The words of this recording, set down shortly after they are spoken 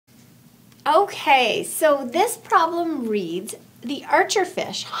Okay, so this problem reads, the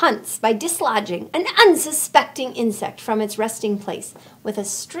archerfish hunts by dislodging an unsuspecting insect from its resting place with a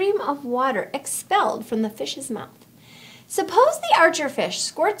stream of water expelled from the fish's mouth. Suppose the archerfish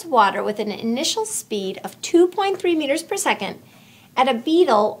squirts water with an initial speed of 2.3 meters per second at a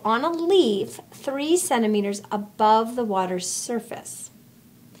beetle on a leaf 3 centimeters above the water's surface.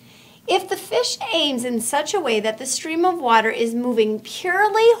 If the fish aims in such a way that the stream of water is moving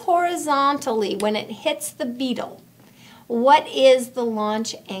purely horizontally when it hits the beetle, what is the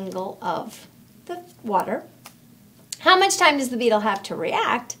launch angle of the water? How much time does the beetle have to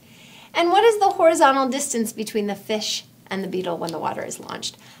react? And what is the horizontal distance between the fish and the beetle when the water is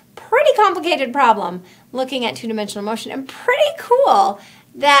launched? Pretty complicated problem looking at two-dimensional motion, and pretty cool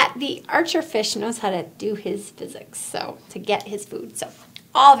that the archerfish knows how to do his physics, so to get his food. So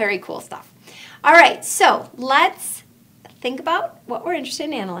all very cool stuff. All right, so let's think about what we're interested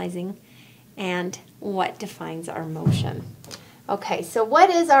in analyzing and what defines our motion. Okay, so what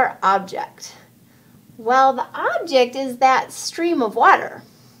is our object? Well, the object is that stream of water.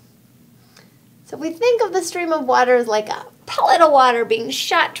 So if we think of the stream of water as like a pellet of water being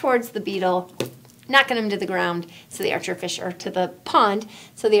shot towards the beetle, knocking him to the ground so the archerfish, or to the pond,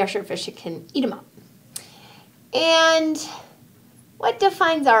 so the archerfish can eat him up. And what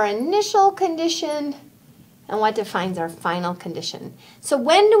defines our initial condition and what defines our final condition? So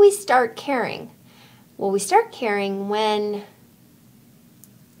when do we start carrying? Well, we start carrying when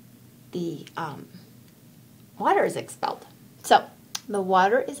the water is expelled. So the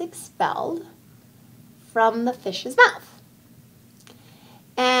water is expelled from the fish's mouth.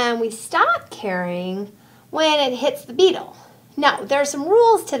 And we stop carrying when it hits the beetle. Now, there are some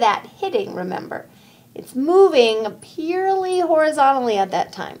rules to that hitting, remember. It's moving purely horizontally at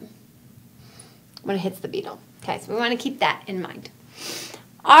that time when it hits the beetle. Okay, so we want to keep that in mind.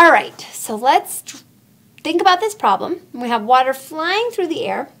 All right, so let's think about this problem. We have water flying through the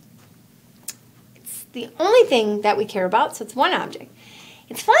air. It's the only thing that we care about, so it's one object.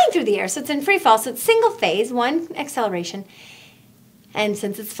 It's flying through the air, so it's in free fall, so it's single phase, one acceleration. And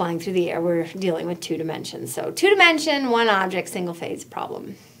since it's flying through the air, we're dealing with 2 dimensions. So 2 dimension, one object, single phase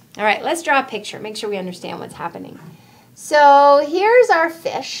problem. All right, let's draw a picture, make sure we understand what's happening. So here's our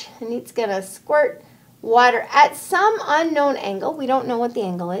fish, and it's going to squirt water at some unknown angle. We don't know what the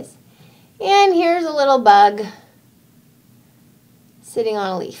angle is. And here's a little bug sitting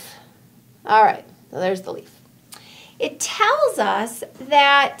on a leaf. All right, so there's the leaf. It tells us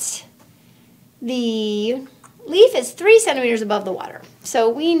that the leaf is 3 centimeters above the water. So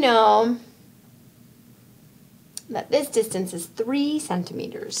we know that this distance is 3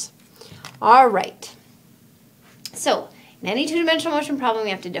 centimeters. All right. So in any two-dimensional motion problem,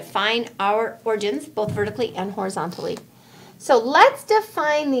 we have to define our origins, both vertically and horizontally. So let's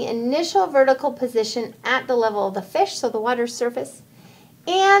define the initial vertical position at the level of the fish, so the water's surface,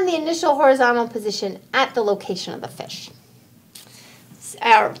 and the initial horizontal position at the location of the fish.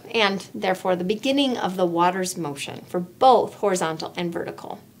 And therefore the beginning of the water's motion for both horizontal and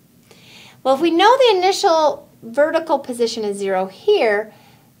vertical. Well, if we know the initial vertical position is 0 here,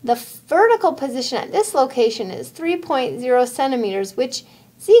 the vertical position at this location is 3.0 centimeters, which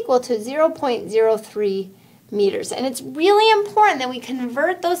is equal to 0.03 meters. And it's really important that we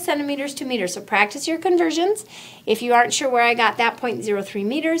convert those centimeters to meters. So practice your conversions if you aren't sure where I got that 0.03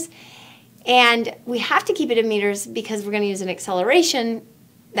 meters. And we have to keep it in meters because we're going to use an acceleration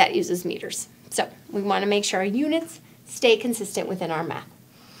that uses meters. So we want to make sure our units stay consistent within our math.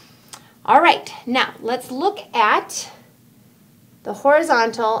 All right, now let's look at the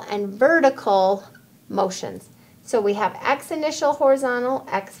horizontal and vertical motions. So we have x initial horizontal,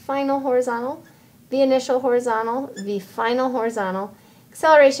 x final horizontal, v initial horizontal, v final horizontal,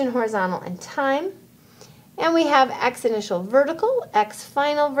 acceleration horizontal, and time. And we have x initial vertical, x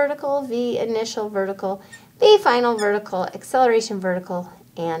final vertical, v initial vertical, v final vertical, acceleration vertical,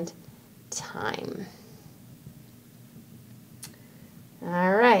 and time.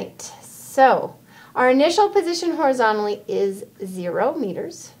 All right, so our initial position horizontally is 0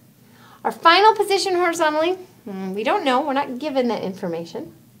 meters. Our final position horizontally, we don't know, we're not given that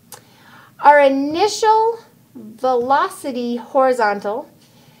information. Our initial velocity horizontal,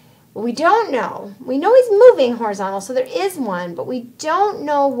 we don't know. We know he's moving horizontal, so there is one, but we don't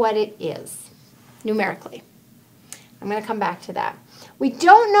know what it is numerically. I'm going to come back to that. We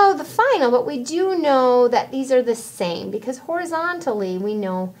don't know the final, but we do know that these are the same because horizontally we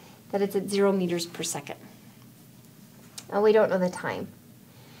know that it's at 0 meters per second. And we don't know the time.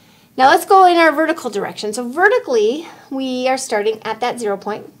 Now let's go in our vertical direction. So vertically, we are starting at that 0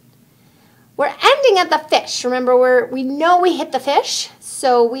 point. We're ending at the fish. Remember, we know we hit the fish,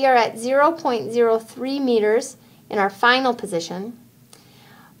 So we are at 0.03 meters in our final position.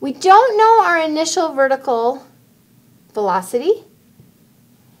 We don't know our initial vertical velocity.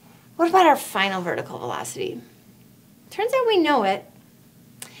 What about our final vertical velocity? Turns out we know it.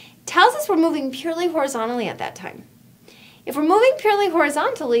 It tells us we're moving purely horizontally at that time. If we're moving purely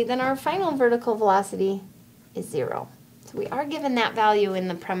horizontally, then our final vertical velocity is 0. So we are given that value in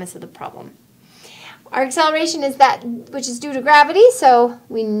the premise of the problem. Our acceleration is that which is due to gravity, so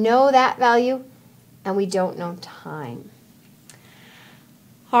we know that value, and we don't know time.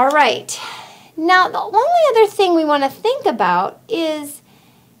 All right. Now, the only other thing we want to think about is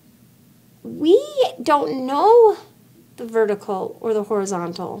we don't know the vertical or the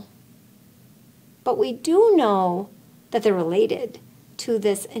horizontal, but we do know that they're related to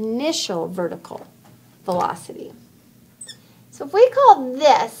this initial vertical velocity. So if we call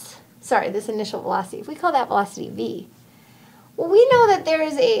this, this initial velocity, if we call that velocity v, well, we know that there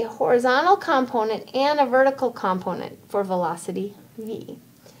is a horizontal component and a vertical component for velocity v.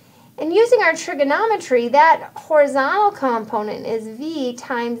 And using our trigonometry, that horizontal component is v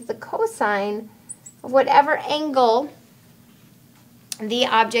times the cosine of whatever angle the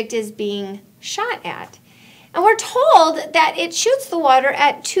object is being shot at. And we're told that it shoots the water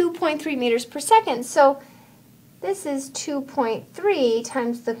at 2.3 meters per second. So this is 2.3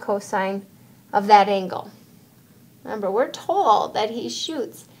 times the cosine of that angle. Remember, we're told that he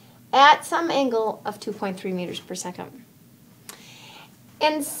shoots at some angle of 2.3 meters per second.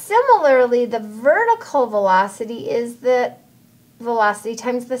 And similarly, the vertical velocity is the velocity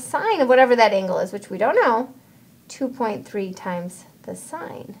times the sine of whatever that angle is, which we don't know, 2.3 times the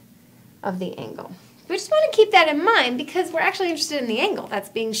sine of the angle. We just want to keep that in mind because we're actually interested in the angle that's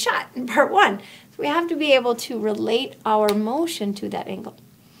being shot in part 1. So we have to be able to relate our motion to that angle.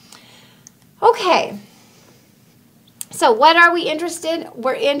 Okay, so what are we interested?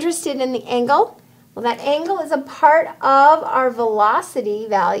 We're interested in the angle. Well, that angle is a part of our velocity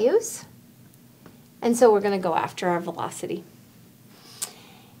values, and so we're going to go after our velocity.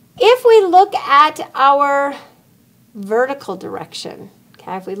 If we look at our vertical direction,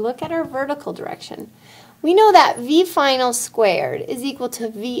 okay, if we look at our vertical direction, we know that v final squared is equal to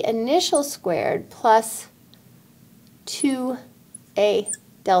v initial squared plus 2a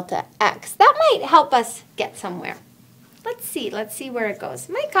delta x. That might help us get somewhere. Let's see where it goes.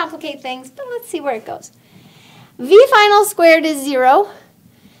 It might complicate things, but let's see where it goes. V final squared is 0.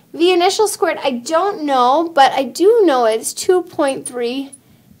 V initial squared, I don't know, but I do know it's 2.3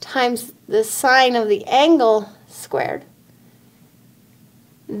 times the sine of the angle squared.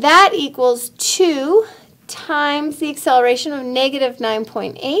 That equals 2 times the acceleration of negative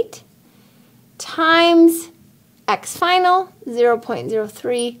 9.8 times x final,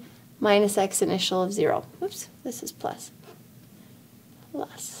 0.03, minus x initial of 0. Oops, this is plus.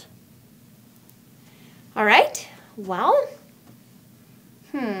 Plus. All right, well,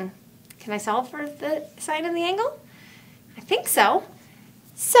 can I solve for the sine of the angle? I think so.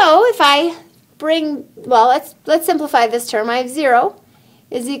 So if I bring, well, let's simplify this term. I have 0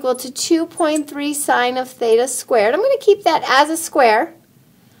 is equal to 2.3 sine of theta squared. I'm going to keep that as a square,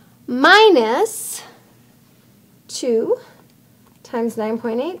 minus 2 times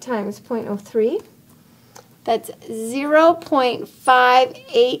 9.8 times 0.03. That's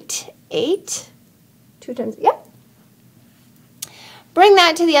 0.588. 2 times, yep. Bring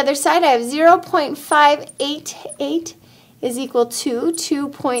that to the other side. I have 0.588 is equal to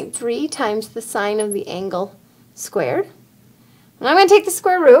 2.3 times the sine of the angle squared. And I'm going to take the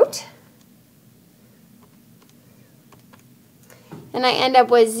square root. And I end up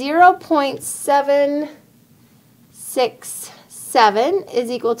with 0.767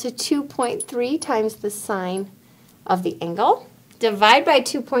 is equal to 2.3 times the sine of the angle. Divide by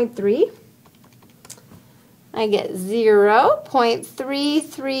 2.3. I get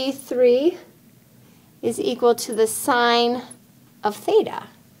 0.333 is equal to the sine of theta.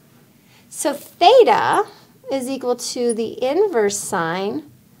 So theta is equal to the inverse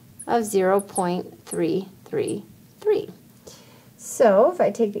sine of 0.333. So if I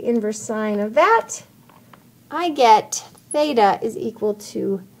take the inverse sine of that, I get theta is equal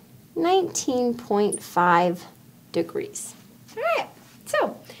to 19.5 degrees. All right,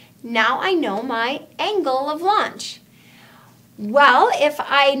 so now I know my angle of launch. Well, if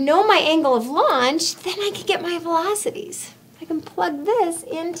I know my angle of launch, then I can get my velocities. I can plug this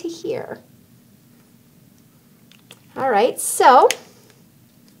into here. All right, so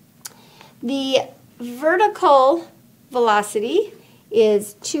the vertical velocity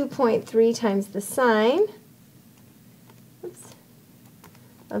is 2.3 times the sine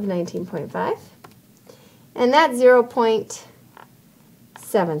of 19.5. And that's 0.767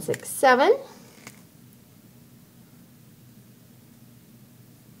 0.767.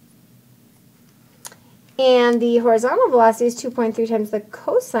 And the horizontal velocity is 2.3 times the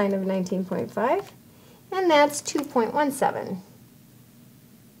cosine of 19.5, and that's 2.17.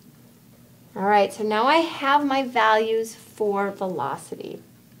 All right, so now I have my values for velocity.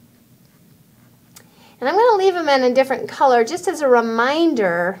 And I'm going to leave them in a different color just as a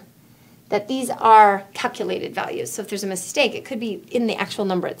reminder that these are calculated values. So if there's a mistake, it could be in the actual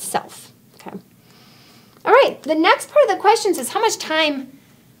number itself. Okay. All right, the next part of the question says, how much time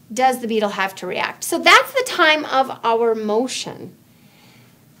does the beetle have to react? So that's the time of our motion.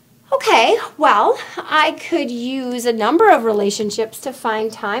 Okay, well, I could use a number of relationships to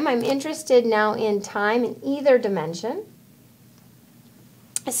find time. I'm interested now in time in either dimension.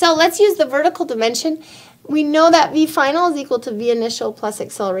 So let's use the vertical dimension. We know that V final is equal to V initial plus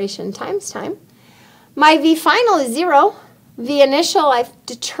acceleration times time. My V final is 0. V initial I've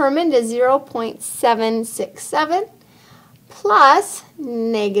determined is 0.767 plus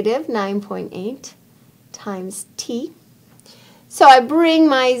negative 9.8 times t. So I bring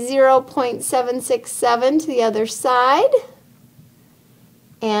my 0.767 to the other side,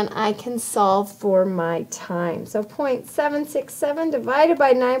 and I can solve for my time. So 0.767 divided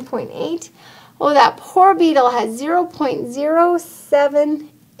by 9.8. Oh, that poor beetle has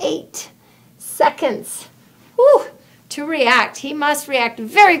 0.078 seconds to react. He must react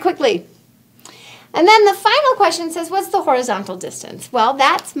very quickly. And then the final question says, what's the horizontal distance? Well,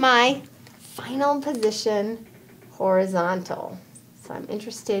 that's my final position horizontal. So I'm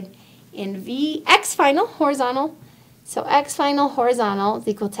interested in x final horizontal. So x final horizontal is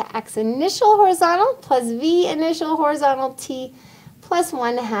equal to x initial horizontal plus v initial horizontal t plus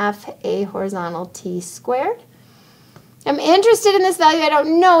 1/2 a horizontal t squared. I'm interested in this value. I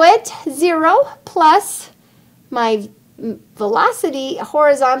don't know it. 0 plus my velocity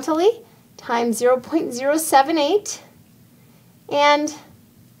horizontally times 0.078, and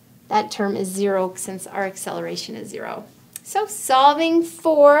that term is 0 since our acceleration is 0. So solving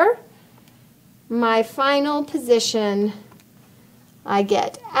for my final position, I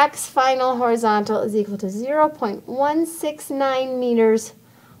get x final horizontal is equal to 0.169 meters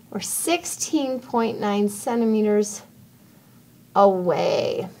or 16.9 centimeters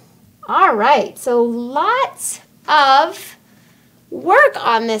away. All right, so lots of work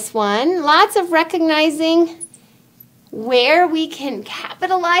on this one, lots of recognizing where we can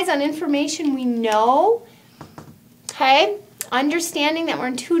capitalize on information we know, okay? Understanding that we're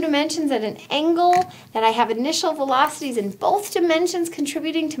in 2 dimensions at an angle, that I have initial velocities in both dimensions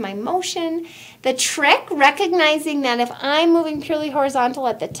contributing to my motion. The trick, recognizing that if I'm moving purely horizontal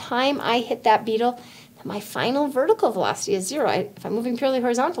at the time I hit that beetle, that my final vertical velocity is 0. If I'm moving purely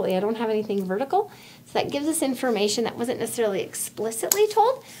horizontally, I don't have anything vertical. So that gives us information that wasn't necessarily explicitly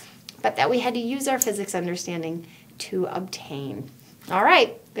told, but that we had to use our physics understanding to obtain. All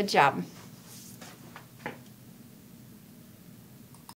right, good job.